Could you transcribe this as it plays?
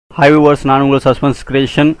Hi viewers, நான் உங்கள் suspense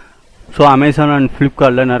creation. So Amazon and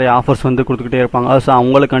ஃப்ளிப்கார்ட்டில் நிறைய ஆஃபர்ஸ் வந்து கொடுத்துக்கிட்டே இருப்பாங்க. ஸோ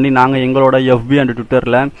அவங்களுக்காண்டி நாங்கள் எங்களோட FB அண்ட்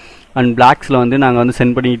ட்விட்டரில் அண்ட் பிளாக்ஸில் வந்து நாங்கள் வந்து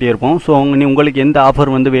சென்ட் பண்ணிக்கிட்டே இருப்போம். ஸோ உங்களுக்கு எந்த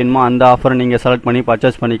ஆஃபர் வந்து வேணுமோ அந்த ஆஃபரை நீங்கள் செலக்ட் பண்ணி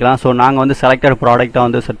பர்ச்சேஸ் பண்ணிக்கலாம். ஸோ நாங்கள் வந்து செலக்டட் ப்ராடக்டாக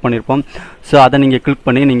வந்து செட் பண்ணியிருப்போம். ஸோ அதை நீங்கள் கிளிக்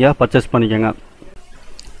பண்ணி நீங்கள் பர்ச்சேஸ் பண்ணிக்கோங்க.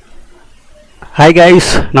 ஹாய் கைஸ்,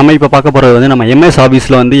 நம்ம இப்போ பார்க்க போகிறது வந்து நம்ம MS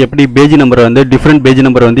ஆஃபீஸில் வந்து எப்படி பேஜ் நம்பரை வந்து டிஃப்ரெண்ட் பேஜ்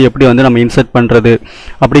நம்பர் வந்து எப்படி வந்து நம்ம இன்சர்ட் பண்ணுறது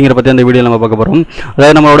அப்படிங்கிற பற்றி அந்த வீடியோ நம்ம பார்க்க போகிறோம்.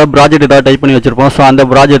 அதாவது நம்மளோட ப்ராஜெக்ட் ஏதாவது டைப் பண்ணி வச்சுருப்போம். ஸோ அந்த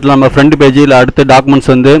ப்ராஜெக்ட்டில் நம்ம ஃப்ரண்ட் பேஜில் அடுத்த டாக்குமெண்ட்ஸ்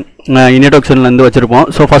வந்து இன்ட்ரோடக்ஷன்லேருந்து வச்சுருப்போம்.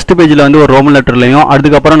 ஸோ ஃபஸ்ட்டு பேஜில் வந்து ஒரு ரோமன் லெட்டர்லையும்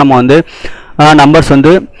அதுக்கப்புறம் நம்ம வந்து நம்பர்ஸ்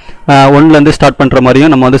வந்து 1லேருந்து ஸ்டார்ட் பண்ணுற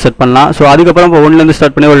மாதிரியும் நம்ம வந்து செட் பண்ணலாம். ஸோ அதுக்கப்புறம் இப்போ 1லேருந்து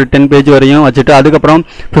ஸ்டார்ட் பண்ணி ஒரு 10 பேஜ் வரையும் வச்சுட்டு அதுக்கப்புறம்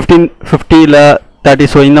 50 30.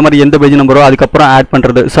 ஸோ இந்த மாதிரி எந்த பேஜ் நம்பரோ அதுக்கப்புறம் ஆட்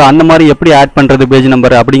பண்ணுறது. ஸோ அந்த மாதிரி எப்படி ஆட் பண்ணுறது பேஜ்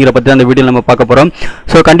நம்பர் அப்படிங்கிற பற்றி அந்த வீடியோ நம்ம பார்க்க போகிறோம்.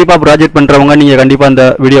 ஸோ கண்டிப்பாக ப்ராஜெக்ட் பண்ணுறவங்க நீங்கள் கண்டிப்பாக அந்த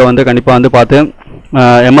வீடியோ வந்து கண்டிப்பாக வந்து பார்த்து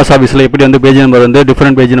MS ஆஃபீஸில் எப்படி வந்து பேஜ் நம்பர் வந்து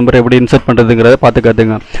டிஃப்ரெண்ட் பேஜ் நம்பர் எப்படி இன்சர்ட் பண்ணுறதுங்கிறத பார்த்து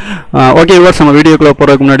கற்றுங்க. ஓகே வியூவர்ஸ், நம்ம வீடியோக்குள்ளே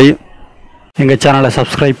போகிறதுக்கு முன்னாடி எங்கள் சேனலை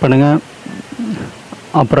சப்ஸ்கிரைப் பண்ணுங்கள்.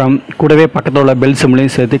 அப்புறம் கூடவே பக்கத்தில் உள்ள பெல்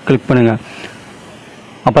சிம்லையும் சேர்த்து கிளிக் பண்ணுங்கள்.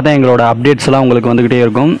 அப்போ தான் எங்களோட அப்டேட்ஸ் எல்லாம் உங்களுக்கு வந்துக்கிட்டே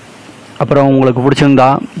இருக்கும். அப்புறம் உங்களுக்கு பிடிச்சிருந்தா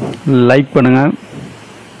லைக் பண்ணுங்கள்.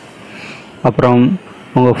 அப்புறம்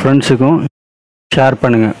உங்கள் ஃப்ரெண்ட்ஸுக்கும் ஷேர்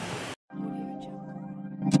பண்ணுங்கள்.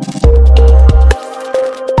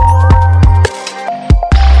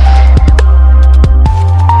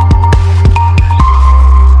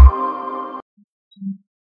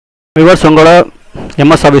 வியூவர்ஸ், உங்களோட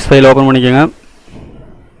MS ஆஃபீஸ் ஃபைல் ஓப்பன் பண்ணிக்கோங்க.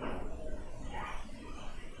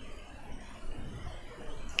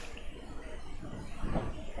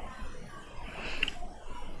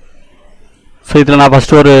 ஸோ இதில் நான்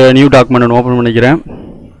ஃபஸ்ட்டு ஒரு நியூ டாக்குமெண்ட் ஒன்று ஓப்பன் பண்ணிக்கிறேன்.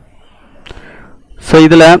 ஸோ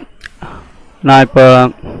இதில் நான் இப்போ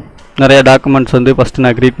நிறைய டாக்குமெண்ட்ஸ் வந்து ஃபஸ்ட்டு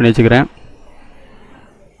நான் க்ரியேட் பண்ணி வச்சுக்கிறேன்.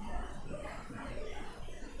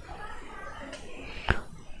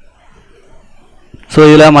 ஸோ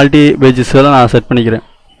இதில் மல்டி பேஜஸ் எல்லாம் நான் செட் பண்ணிக்கிறேன்.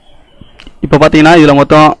 இப்போ பார்த்தீங்கன்னா இதில்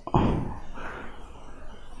மொத்தம்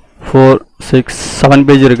 4 6 7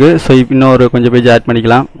 பேஜ் இருக்குது. ஸோ இன்னும் ஒரு கொஞ்சம் பேஜ் ஆட்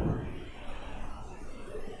பண்ணிக்கலாம்.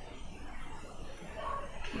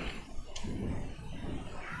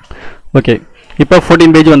 ஓகே, இப்போ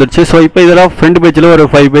 14 பேஜ் வந்துடுச்சு. ஸோ இப்போ இதில் ஃப்ரண்ட் பேஜில் ஒரு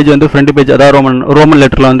 5 பேஜ் வந்து ஃப்ரண்ட் பேஜ் அதாவது ரோமன்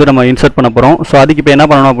லெட்டரில் வந்து நம்ம இன்சர்ட் பண்ண போகிறோம். ஸோ அதுக்கு இப்போ என்ன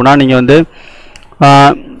பண்ணணும் அப்படின்னா நீங்கள் வந்து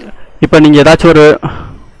இப்போ நீங்கள் ஏதாச்சும் ஒரு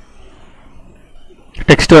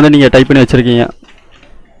டெக்ஸ்ட் வந்து நீங்கள் டைப் பண்ணி வச்சுருக்கீங்க.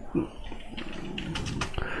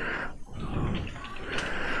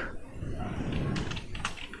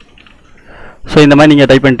 ஸோ இந்த மாதிரி நீங்கள்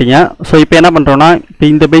டைப் பண்ணிட்டீங்க. ஸோ இப்போ என்ன பண்ணுறோன்னா இப்போ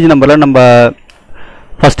இந்த பேஜ் நம்பரில் நம்ம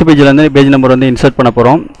ஃபஸ்ட்டு பேஜிலேருந்து பேஜ் நம்பர் வந்து இன்சர்ட் பண்ண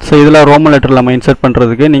போகிறோம். ஸோ இதில் ரோமன் லெட்டரில் நம்ம இன்சர்ட்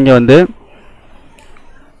பண்ணுறதுக்கு நீங்கள் வந்து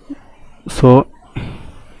ஸோ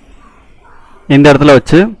இந்த இடத்துல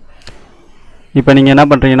வச்சு இப்போ நீங்கள் என்ன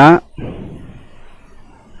பண்ணுறீங்கன்னா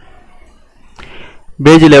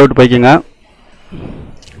பேஜ் லேஅவுட் போய்க்குங்க.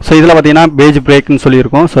 ஸோ இதில் பார்த்தீங்கன்னா பேஜ் பிரேக்னு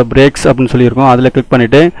சொல்லியிருக்கோம். ஸோ பிரேக்ஸ் அப்படின்னு சொல்லியிருக்கோம். அதில் கிளிக்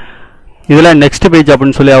பண்ணிவிட்டு இதில் நெக்ஸ்ட் பேஜ்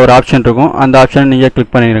அப்படின்னு சொல்லி ஒரு ஆப்ஷன் இருக்கும். அந்த ஆப்ஷனை நீங்கள்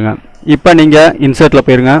கிளிக் பண்ணிடுங்க. இப்போ நீங்கள் இன்சர்ட்டில்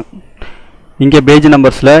போயிருங்க. இங்கே பேஜ்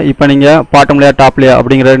நம்பர்ஸில் இப்போ நீங்கள் பாட்டம்லையா டாப்லையா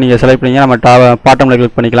அப்படிங்கிறத நீங்கள் செலக்ட் பண்ணிங்க. நம்ம பாட்டமில்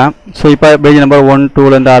கிளிக் பண்ணிக்கலாம். ஸோ இப்போ பேஜ் நம்பர் 1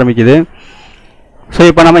 2லேருந்து ஆரம்பிக்குது. ஸோ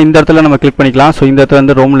இப்போ நம்ம இந்த இடத்துல நம்ம கிளிக் பண்ணிக்கலாம். ஸோ இந்த இடத்துல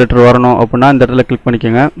வந்து ரோமன் லெட்டர் வரணும் அப்படின்னா இந்த இடத்துல கிளிக்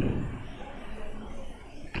பண்ணிக்கோங்க.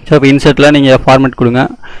 ஸோ இப்போ இன்சர்ட்டில் நீங்கள் ஃபார்மேட் கொடுங்க.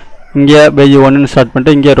 இங்கே பேஜ் 1ன்னு ஸ்டார்ட்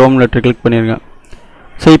பண்ணிட்டு இங்கே ரோமன் லெட்டர் கிளிக் பண்ணிடுங்க.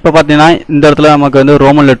 ஸோ இப்போ பார்த்தீங்கன்னா இந்த இடத்துல நமக்கு வந்து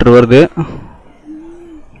ரோமன் லெட்டர் வருது.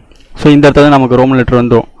 ஸோ இந்த இடத்துல நமக்கு ரோமன் லெட்டர்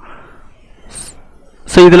வந்துடும்.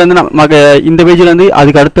 ஸோ இதுலேருந்து நமக்கு இந்த பேஜிலேருந்து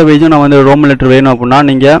அதுக்கு அடுத்த பேஜும் நம்ம வந்து ரோமன் லெட்டர் வேணும் அப்படின்னா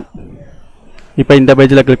நீங்கள் இப்போ இந்த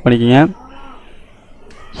பேஜில் கிளிக் பண்ணிக்கிங்க.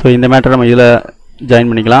 ஸோ இந்த மேட்டரை நம்ம இதில் ஜாயின்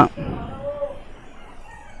பண்ணிக்கலாம்.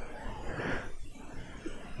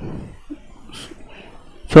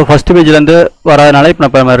 ஸோ ஃபஸ்ட்டு பேஜிலேருந்து வராதனால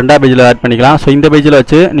இப்போ நம்ம ரெண்டாவது பேஜில் ஆட் பண்ணிக்கலாம். ஸோ இந்த பேஜில்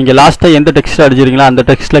வச்சு நீங்கள் லாஸ்ட்டாக எந்த டெக்ஸ்ட் அடிச்சிருக்கீங்களோ அந்த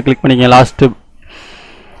டெக்ஸ்ட்டில் கிளிக் பண்ணிக்கங்க.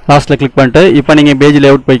 லாஸ்ட்டில் கிளிக் பண்ணிட்டு இப்போ நீங்கள் பேஜ்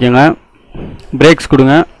லேஅவுட் போய்க்கோங்க. பிரேக்ஸ்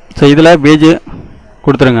கொடுங்க. ஸோ இதில் பேஜ்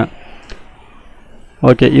கொடுத்துருங்க.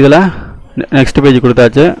 ஓகே, இதில் நெக்ஸ்ட் பேஜ்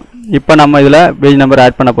கொடுத்தாச்சு. இப்போ நம்ம இதில் பேஜ் நம்பர்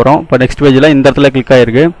ஆட் பண்ண போகிறோம். இப்போ நெக்ஸ்ட் பேஜில் இந்த இடத்துல கிளிக்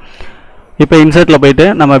ஆகிருக்கு. இப்போ இன்சர்ட்டில் போய்ட்டு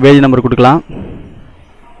நம்ம பேஜ் நம்பர் கொடுக்கலாம்.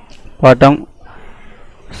 பாட்டம்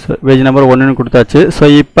பேஜ் நம்பர் 1ன்னு கொடுத்தாச்சு. ஸோ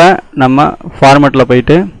இப்போ நம்ம ஃபார்மேட்டில்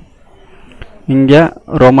போய்ட்டு இங்கே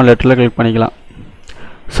ரோமன் லெட்டரில் கிளிக் பண்ணிக்கலாம்.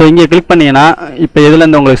 ஸோ இங்கே கிளிக் பண்ணிங்கன்னா இப்போ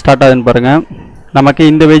எதுலேருந்து உங்களுக்கு ஸ்டார்ட் ஆகுதுன்னு பாருங்கள். நமக்கு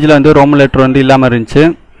இந்த பேஜில் வந்து ரோமன் லெட்டர் வந்து இல்லாமல் இருந்துச்சு.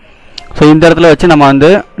 ஸோ இந்த இடத்துல வச்சு நம்ம வந்து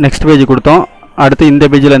நெக்ஸ்ட் பேஜ் கொடுத்தோம். அடுத்து இந்த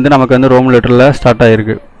பேஜிலேருந்து நமக்கு வந்து ரோமன் லெட்டரில் ஸ்டார்ட்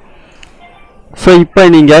ஆகிருக்கு. ஸோ இப்போ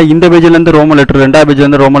நீங்கள் இந்த பேஜிலேருந்து ரோமன் லெட்டர் ரெண்டாவது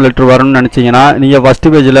பேஜ்லேருந்து ரோமன் லெட்டர் வரணும்னு நினச்சிங்கன்னா நீங்கள்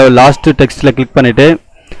ஃபஸ்ட்டு பேஜில் லாஸ்ட்டு டெக்ஸ்ட்டில் கிளிக் பண்ணிவிட்டு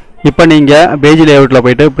இப்போ நீங்கள் பேஜ் லேஅவுட்டில்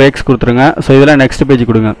போய்ட்டு பிரேக்ஸ் கொடுத்துருங்க. ஸோ இதில் நெக்ஸ்ட் பேஜ்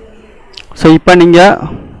கொடுங்க. ஸோ இப்போ நீங்கள்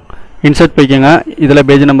இன்சர்ட் போய்க்கோங்க. இதில்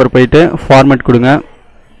பேஜ் நம்பர் போய்ட்டு ஃபார்மேட் கொடுங்க.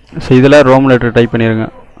 ஸோ இதில் ரோம் லெட்டர் டைப் பண்ணிடுங்க.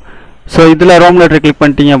 ஸோ இதில் ரோம் லெட்டர் கிளிக்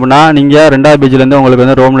பண்ணிட்டீங்க அப்படின்னா நீங்கள் ரெண்டாவது பேஜ்லேருந்து உங்களுக்கு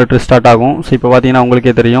வந்து ரோம் லெட்டர் ஸ்டார்ட் ஆகும். ஸோ இப்போ பார்த்தீங்கன்னா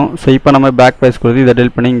உங்களுக்கே தெரியும். ஸோ இப்போ நம்ம பேக் பேஜ் கொடுத்து இதை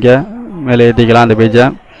டெலிட் பண்ணி இங்கே மேலே ஏற்றிக்கலாம் அந்த பேஜை.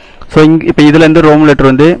 ஸோ இப்போ இதுலேருந்து ரோம்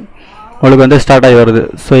லெட்டர் வந்து உங்களுக்கு வந்து ஸ்டார்ட் ஆகி வருது.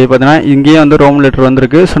 ஸோ இப்போ பார்த்தீங்கன்னா இங்கேயும் வந்து ரோம் லெட்டர்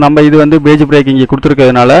வந்திருக்கு. ஸோ நம்ம இது வந்து பேஜ் பிரேக் இங்கே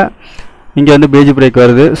கொடுத்துருக்கிறதுனால இங்கே வந்து பேஜ் பிரேக்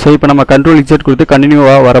வருது. ஸோ இப்போ நம்ம கண்ட்ரோல் இசட் கொடுத்து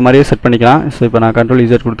கண்டினியூவாக வர மாதிரியே செட் பண்ணிக்கலாம். ஸோ இப்போ நான் கண்ட்ரோல்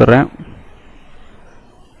இசட் கொடுத்துட்றேன்.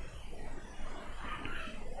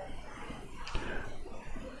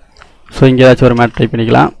 ஸோ இங்கே ஏதாச்சும் ஒரு மேட் டைப்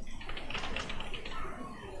பண்ணிக்கலாம்.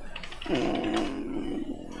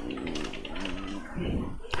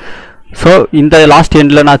 ஸோ இந்த லாஸ்ட்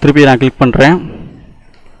எண்டில் நான் திருப்பி கிளிக் பண்ணுறேன்.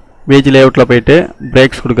 பேஜ் லேஅவுட்டில் போய்ட்டு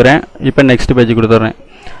பிரேக்ஸ் கொடுக்குறேன். இப்போ நெக்ஸ்ட் பேஜ் கொடுத்துட்றேன்.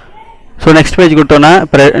 ஸோ நெக்ஸ்ட் பேஜ் கொடுத்தோன்னா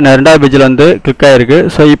ரெண்டாவது பேஜில் வந்து கிளிக் ஆகிருக்கு.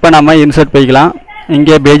 ஸோ இப்போ நம்ம இன்சர்ட் போய்க்கலாம்.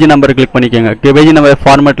 இங்கே பேஜ் நம்பர் கிளிக் பண்ணிக்கோங்க. பேஜ் நம்பர்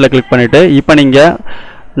ஃபார்மேட்டில் கிளிக் பண்ணிவிட்டு இப்போ நீங்கள்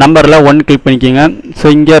நம்பரில் 1 கிளிக் பண்ணிக்கோங்க. ஸோ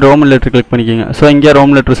இங்கே ரோம் லெட்டர் கிளிக் பண்ணிக்கோங்க. ஸோ இங்கே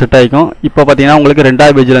ரோம் லெட்டர் செட் ஆகிக்கும். இப்போ பார்த்தீங்கன்னா உங்களுக்கு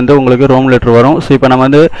ரெண்டாவது பேஜ்லேருந்து உங்களுக்கு ரோம் லெட்டர் வரும். ஸோ இப்போ நம்ம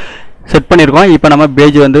வந்து செட் பண்ணியிருக்கோம். இப்போ நம்ம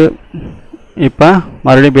பேஜ் வந்து இப்போ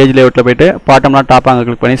மறுபடியும் பேஜ் லேஅவுட்டில் போய்ட்டு பாட்டம்லாம் டாப் அங்கே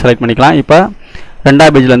கிளிக் பண்ணி செலக்ட் பண்ணிக்கலாம். இப்போ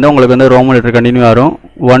ரெண்டாவது பேஜ்லேருந்து உங்களுக்கு வந்து ரோம் லெட்டர் கண்டினியூ வரும்.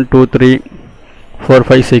 1 2 3 4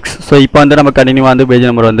 5 6. ஸோ இப்போ வந்து நம்ம கண்டினியூவாக வந்து பேஜ்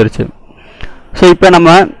நம்பர் வந்துருச்சு. ஸோ இப்போ நம்ம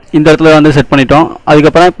இந்த இடத்துல வந்து செட் பண்ணிட்டோம்.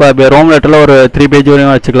 அதுக்கப்புறம் இப்போ ரோம் லெட்டரில் ஒரு 3 பேஜ்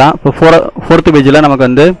வரையும் வச்சுக்கலாம். இப்போ ஃபோர்த் பேஜில் நமக்கு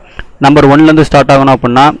வந்து நம்பர் 1லேருந்து ஸ்டார்ட் ஆகணும்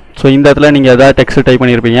அப்படின்னா ஸோ இந்த இடத்துல நீங்கள் எதாவது டெக்ஸ்ட் டைப்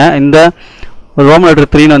பண்ணியிருப்பீங்க. இந்த ரோம் லெட்டர்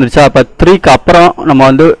 3ன்னு வந்துருச்சா, அப்போ 3க்கு அப்புறம் நம்ம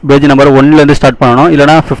வந்து பேஜ் நம்பர் 1லேருந்து ஸ்டார்ட் பண்ணணும்,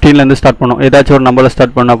 இல்லைனா 15லேருந்து ஸ்டார்ட் பண்ணணும். ஏதாச்சும் ஒரு நம்பரில்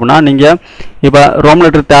ஸ்டார்ட் பண்ணோம் அப்படின்னா நீங்கள் இப்போ ரோம்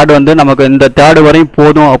லெட்டர் தேர்ட் வந்து நமக்கு இந்த தேர்டு வரையும்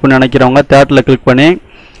போதும் அப்படின்னு நினைக்கிறவங்க தேர்டில் கிளிக் பண்ணி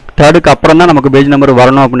தேர்டுக்கு அப்புறம் தான் நமக்கு பேஜ் நம்பர்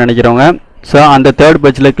வரணும் அப்படின்னு நினைக்கிறவங்க ஸோ அந்த தேர்ட்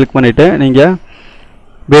பேஜில் கிளிக் பண்ணிவிட்டு நீங்கள்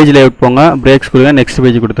பேஜ் லேஅவுட் போங்க, பிரேக்ஸ் கொடுங்க, நெக்ஸ்ட்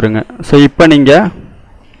பேஜ் கொடுத்துருங்க. ஸோ இப்போ நீங்கள்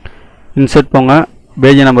இன்சர்ட் போங்க,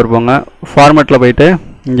 பேஜ் நம்பர் போங்க, ஃபார்மேட்டில் போய்ட்டு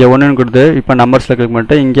இங்கே 1ன்னு கொடுத்து இப்போ நம்பர்ஸில் கிளிக்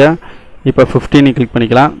பண்ணிட்டு இங்கே இப்போ 15 கிளிக்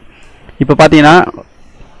பண்ணிக்கலாம். இப்போ பார்த்தீங்கன்னா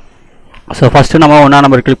ஸோ ஃபஸ்ட்டு நம்ம 1ஆம்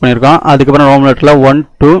நம்பர் கிளிக் பண்ணியிருக்கோம். அதுக்கப்புறம் ரோம் லெட்டரில் 1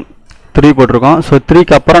 2 3 போட்டிருக்கோம். ஸோ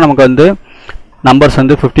 3க்கு அப்புறம் நமக்கு வந்து நம்பர்ஸ்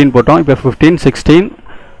வந்து 15 போட்டோம். இப்போ 15 16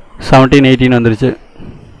 17 18 வந்துருச்சு.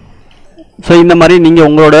 ஸோ இந்த மாதிரி நீங்கள்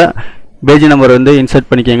உங்களோட பேஜ் நம்பர் வந்து இன்சர்ட்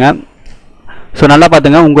பண்ணிக்கோங்க. ஸோ நல்லா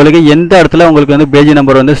பார்த்துங்க, உங்களுக்கு எந்த இடத்துல உங்களுக்கு வந்து பேஜ்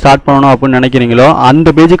நம்பர் வந்து ஸ்டார்ட் பண்ணணும் அப்படின்னு நினைக்கிறீங்களோ அந்த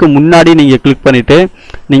பேஜுக்கு முன்னாடி நீங்கள் கிளிக் பண்ணிவிட்டு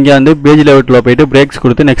நீங்கள் வந்து பேஜ் லேஅவுட்டில் போய்ட்டு பிரேக்ஸ்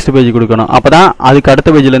கொடுத்து நெக்ஸ்ட் பேஜ் கொடுக்கணும். அப்போ தான் அதுக்கு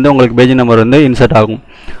அடுத்த பேஜ்லேருந்து உங்களுக்கு பேஜ் நம்பர் வந்து இன்சர்ட் ஆகும்.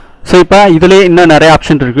 ஸோ இப்போ இதிலே இன்னும் நிறைய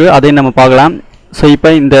ஆப்ஷன் இருக்குது, அதையும் நம்ம பார்க்கலாம். ஸோ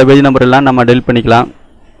இப்போ இந்த பேஜ் நம்பர் எல்லாம் நம்ம டெலிட் பண்ணிக்கலாம்.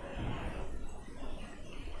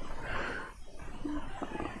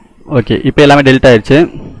 ஓகே, இப்போ எல்லாமே டெலிட் ஆயிடுச்சு.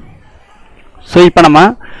 ஸோ இப்போ நம்ம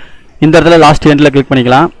இந்த இடத்துல லாஸ்ட் எண்டில் கிளிக்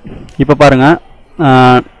பண்ணிக்கலாம். இப்போ பாருங்கள்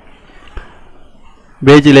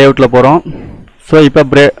பேஜ் லேஅவுட்டில் போகிறோம். ஸோ இப்போ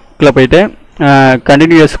பிரேக்கில் போய்ட்டு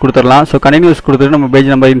கண்டினியூஸ் கொடுத்துடலாம். ஸோ கண்டினியூஸ் கொடுத்துட்டு நம்ம பேஜ்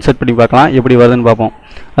நம்பர் இன்சர்ட் பண்ணி பார்க்கலாம் எப்படி வருதுன்னு பார்ப்போம்.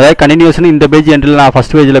 அதாவது கண்டினியூஸ்னு இந்த பேஜ் எண்டில் நான்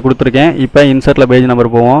ஃபஸ்ட் பேஜில் கொடுத்துருக்கேன். இப்போ இன்சர்ட்டில் பேஜ்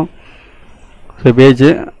நம்பர் போவோம். ஸோ பேஜ்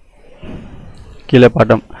கீழே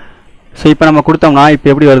பாட்டம். ஸோ இப்போ நம்ம கொடுத்தோம்னா இப்போ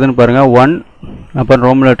எப்படி வருதுன்னு பாருங்கள். 1 அப்புறம்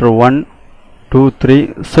ரோம் லெட்டர் 1 2 3.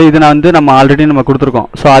 ஸோ இது நான் வந்து நம்ம ஆல்ரெடி நம்ம கொடுத்துருக்கோம்.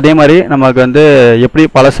 ஸோ அதே மாதிரி நமக்கு வந்து எப்படி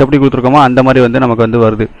பழசு எப்படி கொடுத்துருக்கோமோ அந்த மாதிரி வந்து நமக்கு வந்து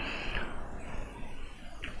வருது.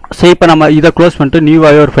 ஸோ இப்போ நம்ம இதை க்ளோஸ் பண்ணிட்டு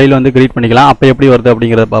நியூவாகவே ஒரு ஃபைல் வந்து கிரியேட் பண்ணிக்கலாம். அப்போ எப்படி வருது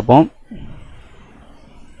அப்படிங்கிறத பார்ப்போம்.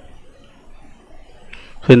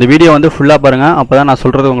 ஸோ இந்த வீடியோ வந்து ஃபுல்லாக பாருங்கள், அப்போ தான் நான்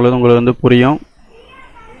சொல்கிறது உங்களுக்கு வந்து புரியும்.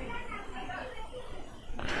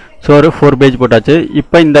 ஸோ ஒரு 4 பேஜ் போட்டாச்சு.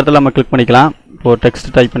 இப்போ இந்த இடத்துல நம்ம கிளிக் பண்ணிக்கலாம். இப்போ டெக்ஸ்ட்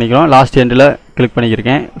டைப் பண்ணிக்கலாம். லாஸ்ட் எண்டில் கிளிக்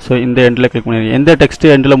பண்ணியிருக்கேன். ஸோ இந்த எண்டில் கிளிக் பண்ணியிருக்கேன். எந்த டெக்ஸ்ட்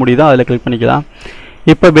எண்டில் முடியுதோ அதில் கிளிக் பண்ணிக்கலாம்.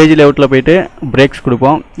 இப்போ பேஜ் லேஅவுட்டில் போய்ட்டு பிரேக்ஸ்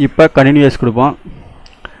கொடுப்போம். இப்போ கண்டினியூஸ் கொடுப்போம்.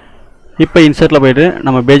 இப்போ இன்சர்ட்டில் போய்ட்டு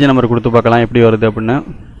நம்ம பேஜ் நம்பர் கொடுத்து பார்க்கலாம் எப்படி வருது அப்படின்னு.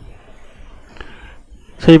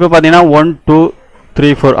 ஸோ இப்போ பார்த்தீங்கன்னா 1 2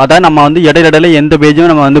 3 4. அதாவது நம்ம வந்து இடையில எந்த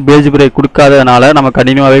பேஜும் நம்ம வந்து பேஜ் பிரேக் கொடுக்காததுனால நம்ம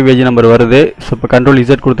கண்டினியூவாகவே பேஜ் நம்பர் வருது. ஸோ இப்போ கண்ட்ரோல்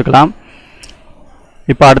இசட் கொடுத்துக்கலாம்.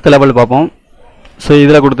 இப்போ அடுத்த லெவல் பார்ப்போம். ஸோ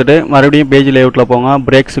இதில் கொடுத்துட்டு மறுபடியும் பேஜ் லேஅவுட்டில் போங்க,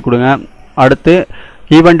 பிரேக்ஸ் கொடுங்க. அடுத்து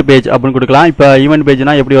ஈவெண்ட் பேஜ் அப்படின்னு கொடுக்கலாம். இப்போ ஈவெண்ட்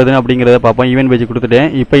பேஜ்னால் எப்படி வருதுன்னு அப்படிங்கிறத பார்ப்போம். ஈவெண்ட் பேஜ் கொடுத்துட்டு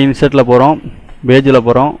இப்போ இன்சர்ட்டில் போகிறோம், பேஜில்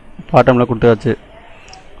போகிறோம், பாட்டமில் கொடுத்தாச்சு.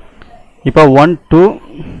 இப்போ 1 2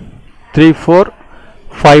 3 4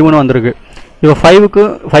 5ன்னு வந்திருக்கு. இப்போ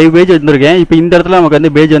 5 பேஜ் வந்துருக்கேன். இப்போ இந்த இடத்துல நமக்கு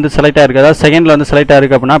வந்து பேஜ் வந்து செலக்ட் ஆகிருக்கு, அதாவது செகண்டில் வந்து செலக்ட்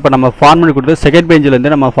ஆகிருக்கு அப்படின்னா இப்போ நம்ம ஃபார்மெட் கொடுத்து செகண்ட்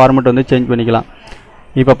பேஜிலேருந்து நம்ம ஃபார்மெட் வந்து சேஞ்ச் பண்ணிக்கலாம்.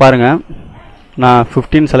 இப்போ பாருங்கள், நான்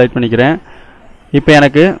 15 செலக்ட் பண்ணிக்கிறேன். இப்போ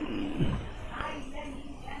எனக்கு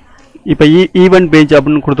இப்போ ஈவெண்ட் பேஜ்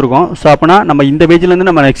அப்படின்னு கொடுத்துருக்கோம். ஸோ அப்போனா நம்ம இந்த பேஜ்லேருந்து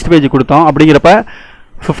நம்ம நெக்ஸ்ட் பேஜ் கொடுத்தோம் அப்படிங்கிறப்ப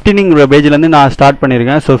 15ங்கிற பேஜ்லேருந்து நான் ஸ்டார்ட்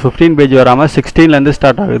பண்ணியிருக்கேன். ஸோ 15 பேஜ் வராமல் 16லேருந்து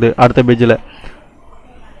ஸ்டார்ட் ஆகுது அடுத்த பேஜில்.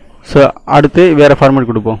 ஸோ அடுத்து வேறு ஃபார்மேட்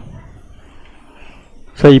கொடுப்போம்.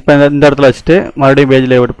 ஸோ இப்போ இந்த இடத்துல வச்சுட்டு மறுபடியும்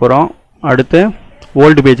பேஜில் விட்டு போகிறோம். அடுத்து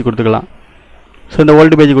ஓல்டு பேஜ் கொடுத்துக்கலாம். ஸோ இந்த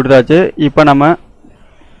ஓல்டு பேஜ் கொடுத்தாச்சு. இப்போ நம்ம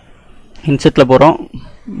இன்செட்டில் போகிறோம்.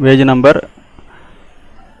 பேஜ் நம்பர்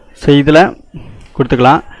ஸோ இதில்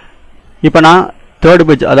கொடுத்துக்கலாம். இப்போ நான் தேர்டு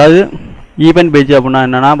பேஜ், அதாவது ஈவென்ட் பேஜ் அப்படின்னா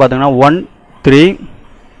என்னென்னா பார்த்தீங்கன்னா 1 3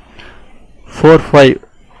 4 5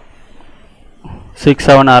 6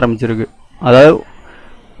 7 ஆரம்பிச்சிருக்கு. அதாவது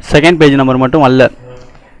செகண்ட் பேஜ் நம்பர் மட்டும் அல்ல.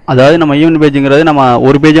 அதாவது நம்ம ஈவென்ட் பேஜுங்கிறது நம்ம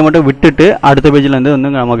ஒரு பேஜை மட்டும் விட்டுட்டு அடுத்த பேஜ்லேருந்து வந்து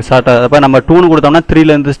நமக்கு ஸ்டார்ட் ஆகுது. அப்போ நம்ம 2ன்னு கொடுத்தோம்னா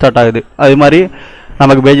 3லேருந்து ஸ்டார்ட் ஆகுது. அது மாதிரி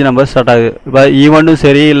நமக்கு பேஜ் நம்பர் ஸ்டார்ட் ஆகுது. இப்போ ஈவெண்ட்டும்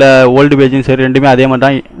சரி இல்லை ஓல்டு பேஜும் சரி ரெண்டுமே அதே மாதிரி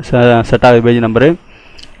தான் செட் ஆகுது பேஜ் நம்பரு.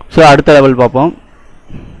 ஸோ அடுத்த லெவல் பார்ப்போம்.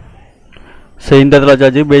 ஸோ இந்த இடத்துல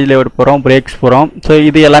வச்சாச்சு. பேஜ் லேஅவுட் போகிறோம், பிரேக்ஸ் போகிறோம். ஸோ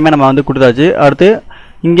இது எல்லாமே நம்ம வந்து கொடுத்தாச்சு. அடுத்து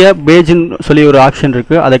இங்கே பேஜ்னு சொல்லி ஒரு ஆப்ஷன்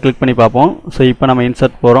இருக்குது, அதை கிளிக் பண்ணி பார்ப்போம். ஸோ இப்போ நம்ம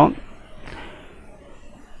இன்சர்ட் போகிறோம்.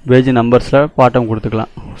 பேஜ் நம்பர்ஸில் பாட்டம்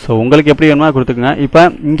கொடுத்துக்கலாம். ஸோ உங்களுக்கு எப்படி வேணுமோ கொடுத்துக்குங்க. இப்போ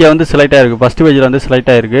இங்கே வந்து செலக்ட் ஆகிருக்கு, ஃபஸ்ட்டு பேஜில் வந்து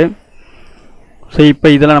செலக்ட் ஆகிருக்கு. ஸோ இப்போ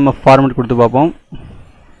இதில் நம்ம ஃபார்மேட் கொடுத்து பார்ப்போம்.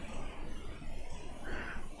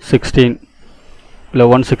 16 இல்லை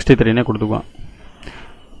 163னே கொடுத்துக்குவோம்.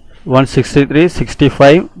 163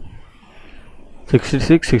 65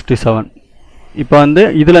 66 67. இப்போ வந்து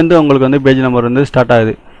இதுலேருந்து உங்களுக்கு வந்து பேஜ் நம்பர் வந்து ஸ்டார்ட்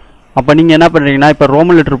ஆகுது. அப்போ நீங்கள் என்ன பண்ணுறீங்கன்னா, இப்போ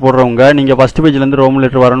ரோமன் லெட்டர் போடுறவங்க நீங்கள் ஃபஸ்ட்டு பேஜ்லேருந்து ரோமன்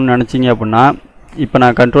லெட்டர் வரணும்னு நினச்சிங்க அப்படின்னா, இப்போ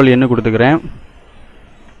நான் கண்ட்ரோல் என்ன கொடுத்துக்கிறேன்.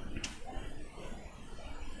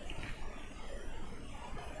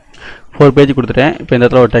 ஃபோர் பேஜ் கொடுத்துட்டேன். இப்போ இந்த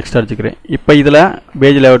இடத்துல ஒரு டெக்ஸ்ட் அடிச்சுக்கிறேன். இப்போ இதில்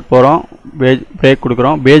பேஜ் லேஅவுட் போகிறோம், பேஜ் பிரேக்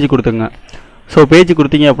கொடுக்குறோம், பேஜ் கொடுத்துங்க. ஸோ பேஜ்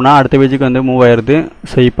கொடுத்தீங்க அப்படின்னா அடுத்த பேஜுக்கு வந்து மூவ் ஆயிடுது.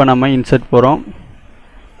 ஸோ இப்போ நம்ம இன்சர்ட் போகிறோம்.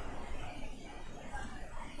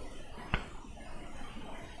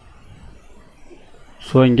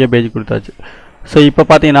 ஸோ இங்கே பேஜ் கொடுத்தாச்சு. ஸோ இப்போ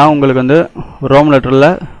பார்த்தீங்கன்னா உங்களுக்கு வந்து ரோம் லெட்டரில்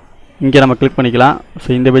இங்கே நம்ம கிளிக் பண்ணிக்கலாம். ஸோ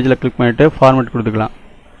இந்த பேஜில் கிளிக் பண்ணிவிட்டு ஃபார்மேட் கொடுத்துக்கலாம்.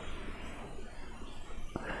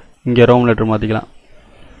 இங்கே ரோம் லெட்டர் மாற்றிக்கலாம்.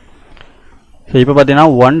 ஸோ இப்போ பார்த்தீங்கன்னா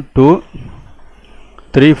 1 2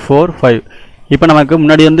 3 4 5. இப்போ நமக்கு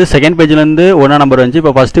முன்னாடி வந்து செகண்ட் பேஜ்லேருந்து 1ஆம் நம்பர் வந்துச்சு.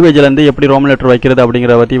 இப்போ ஃபஸ்ட்டு பேஜ்லேருந்து எப்படி ரோம் லெட்டர் வைக்கிறது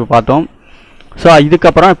அப்படிங்கிறத பற்றி இப்போ பார்த்தோம். ஸோ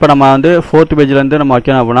இதுக்கப்புறம் இப்போ நம்ம வந்து 4th பேஜ்லேருந்து நம்ம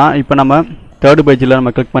வைக்கணும் அப்படின்னா, இப்போ நம்ம 3rd பேஜில்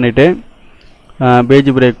நம்ம கிளிக் பண்ணிவிட்டு பேஜ்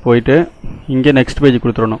பிரேக் போயிட்டு இங்கே நெக்ஸ்ட் பேஜ்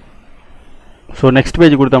கொடுத்துடணும். ஸோ நெக்ஸ்ட்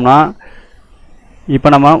பேஜ் கொடுத்தோம்னா இப்போ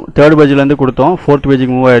நம்ம 3rd பேஜ்லேருந்து கொடுத்தோம், 4th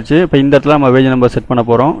பேஜுக்கு மூவ் ஆகிடுச்சு. இப்போ இந்த இடத்துல நம்ம பேஜ் நம்பர் செட் பண்ண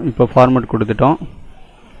போகிறோம். இப்போ ஃபார்மேட் கொடுத்துட்டோம்.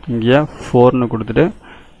 இங்கே 4ன்னு கொடுத்துட்டு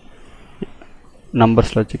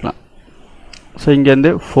நம்பர்ஸில் வச்சுக்கலாம். ஸோ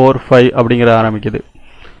இங்கேருந்து 4 5 அப்படிங்கிற ஆரம்பிக்குது.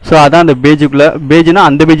 ஸோ அதான் அந்த பேஜுக்குள்ளே, பேஜ்னா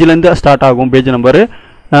அந்த பேஜ்லேருந்து ஸ்டார்ட் ஆகும் பேஜ் நம்பரு.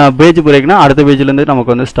 பேஜ் பிரேக்னா அடுத்த பேஜ்லேருந்து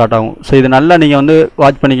நமக்கு வந்து ஸ்டார்ட் ஆகும். ஸோ இது நல்லா நீங்கள் வந்து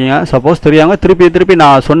வாட்ச் பண்ணிக்கோங்க. சப்போஸ் தெரியாமல் திருப்பி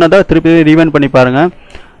நான் சொன்னதை திருப்பி ரீவைண்ட் பண்ணி பாருங்கள்.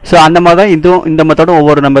 ஸோ அந்த மாதிரி தான் இதுவும், இந்த மெத்தடும்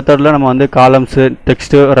ஒவ்வொரு மெத்தடில் நம்ம வந்து காலம்ஸு,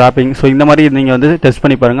 டெக்ஸ்ட்டு, ராப்பிங், ஸோ இந்த மாதிரி நீங்கள் வந்து டெஸ்ட்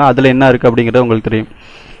பண்ணி பாருங்கள். அதில் என்ன இருக்குது அப்படிங்கிறது உங்களுக்கு தெரியும்.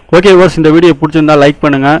 ஓகே வியூவர்ஸ், இந்த வீடியோ பிடிச்சிருந்தா லைக்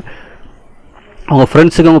பண்ணுங்கள். உங்கள்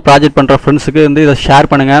ஃப்ரெண்ட்ஸுக்கு, உங்கள் ப்ராஜெக்ட் பண்ணுற ஃப்ரெண்ட்ஸுக்கு வந்து இதை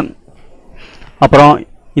ஷேர் பண்ணுங்கள். அப்புறம்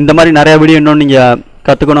இந்த மாதிரி நிறையா வீடியோ இன்னும் நீங்கள்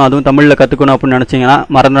கற்றுக்கணும், அதுவும் தமிழில் கற்றுக்கணும் அப்படின்னு நினச்சிங்கன்னா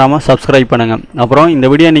மறந்துடாமல் சப்ஸ்கிரைப் பண்ணுங்கள். அப்புறம் இந்த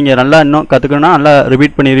வீடியோ நீங்கள் நல்லா இன்னும் கற்றுக்கணும்னா நல்லா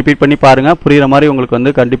ரிப்பீட் பண்ணி பாருங்கள். புரிகிற மாதிரி உங்களுக்கு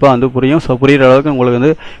வந்து கண்டிப்பாக வந்து புரியும். ஸோ புரிகிற அளவுக்கு உங்களுக்கு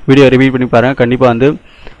வந்து வீடியோ ரிப்பீட் பண்ணி பாருங்கள், கண்டிப்பாக வந்து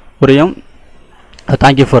புரியும்.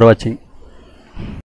 தேங்க்யூ ஃபார் வாட்சிங்.